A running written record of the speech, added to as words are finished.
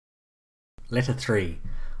Letter 3.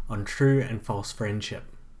 On True and False Friendship.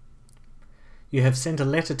 You have sent a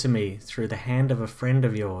letter to me through the hand of a friend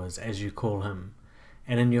of yours, as you call him,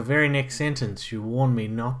 and in your very next sentence you warn me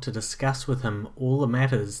not to discuss with him all the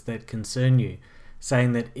matters that concern you,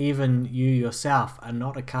 saying that even you yourself are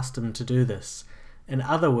not accustomed to do this. In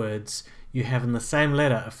other words, you have in the same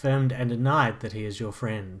letter affirmed and denied that he is your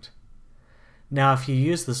friend. Now, if you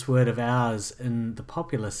use this word of ours in the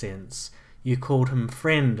popular sense, you called him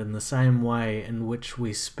friend in the same way in which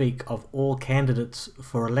we speak of all candidates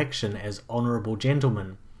for election as honourable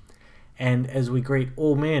gentlemen, and as we greet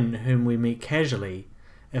all men whom we meet casually,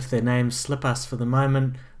 if their names slip us for the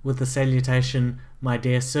moment, with the salutation, "My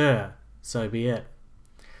dear sir," so be it.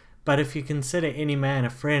 But if you consider any man a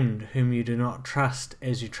friend whom you do not trust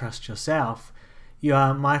as you trust yourself, you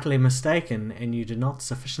are mightily mistaken, and you do not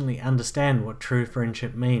sufficiently understand what true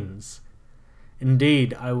friendship means.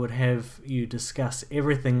 Indeed, I would have you discuss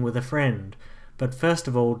everything with a friend, but first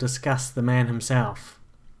of all discuss the man himself.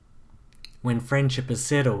 When friendship is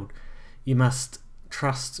settled, you must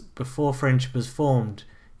trust. Before friendship is formed,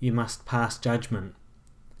 you must pass judgment.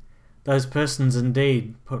 Those persons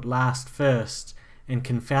indeed put last first, and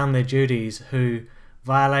confound their duties, who,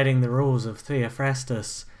 violating the rules of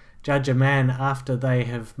Theophrastus, judge a man after they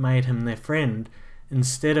have made him their friend,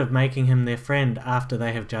 instead of making him their friend after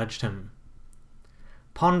they have judged him.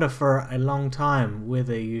 Ponder for a long time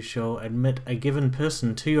whether you shall admit a given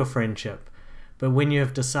person to your friendship, but when you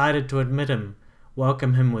have decided to admit him,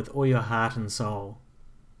 welcome him with all your heart and soul.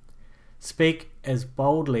 Speak as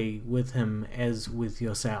boldly with him as with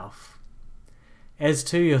yourself. As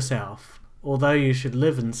to yourself, although you should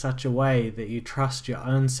live in such a way that you trust your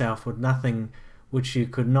own self with nothing which you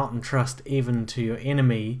could not entrust even to your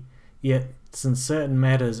enemy, yet since certain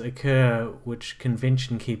matters occur which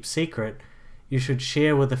convention keeps secret, you should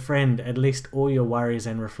share with a friend at least all your worries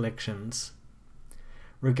and reflections.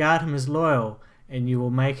 Regard him as loyal, and you will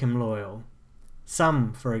make him loyal.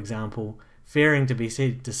 Some, for example, fearing to be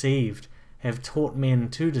deceived, have taught men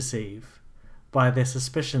to deceive. By their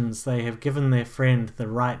suspicions they have given their friend the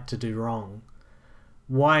right to do wrong.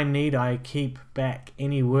 Why need I keep back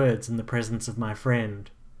any words in the presence of my friend?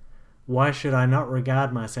 Why should I not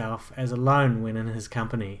regard myself as alone when in his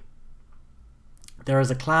company? There is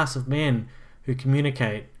a class of men who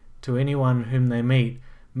communicate to anyone whom they meet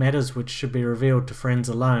matters which should be revealed to friends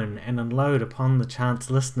alone, and unload upon the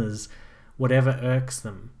chance listeners whatever irks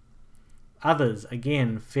them. Others,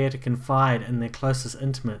 again, fear to confide in their closest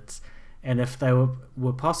intimates, and if they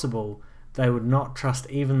were possible, they would not trust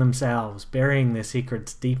even themselves, burying their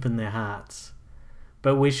secrets deep in their hearts.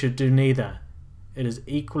 But we should do neither. It is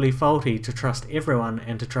equally faulty to trust everyone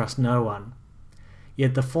and to trust no one.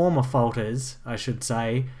 Yet the former fault is, I should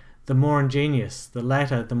say, the more ingenious, the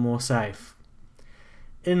latter the more safe.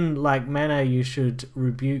 In like manner you should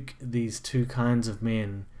rebuke these two kinds of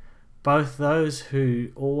men, both those who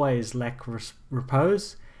always lack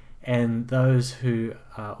repose, and those who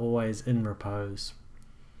are always in repose.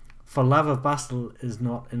 For love of bustle is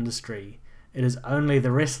not industry, it is only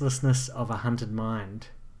the restlessness of a hunted mind.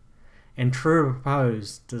 And true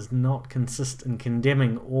repose does not consist in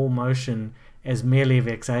condemning all motion as merely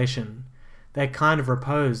vexation. That kind of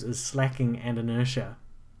repose is slacking and inertia.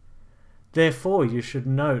 Therefore you should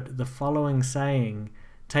note the following saying,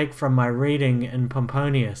 take from my reading in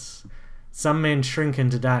Pomponius. Some men shrink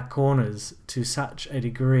into dark corners to such a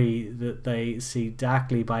degree that they see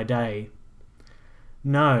darkly by day.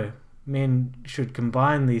 No, men should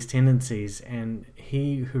combine these tendencies, and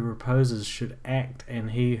he who reposes should act,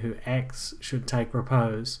 and he who acts should take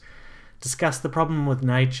repose. Discuss the problem with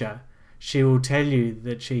nature. She will tell you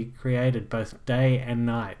that she created both day and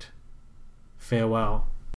night. Farewell.